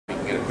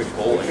quick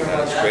goal like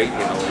that. It's great.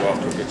 We're off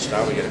to a good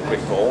start. We get a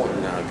quick goal,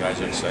 and guys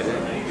are excited.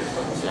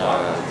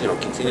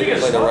 Continue to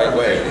play the right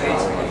way.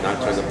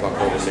 Not turn the puck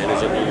over,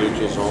 manage up the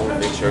neutral zone,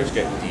 make sure it's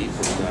getting deep,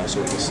 and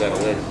so we can settle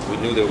in. We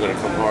knew they were going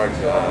to come hard,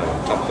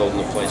 tough building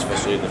the play,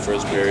 especially in the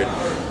first period.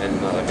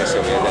 And like I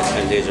said, we had that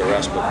 10 days of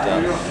rest, but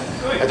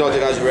I thought the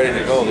guys were ready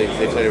to go. They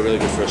played a really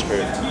good first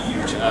period.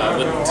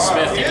 With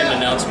Smith, you didn't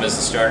announce him as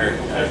the starter,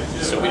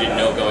 so we didn't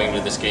know going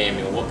into this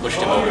game. What pushed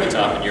him over the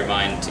top in your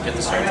mind to get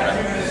the start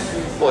tonight?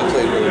 Well, he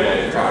played really well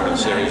in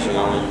practice series,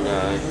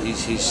 and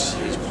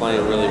he's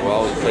playing really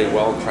well. He played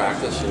well in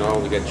practice. We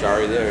got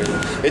Jari there.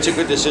 It's a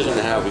good decision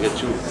to have. We got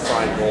two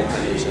fine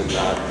goaltenders, and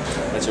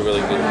that's a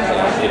really good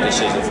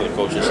decision for the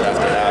coaching staff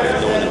to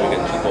have, knowing that we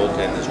got two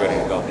goaltenders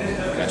ready to go.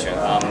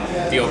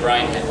 Gotcha. The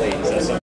O'Brien hit late.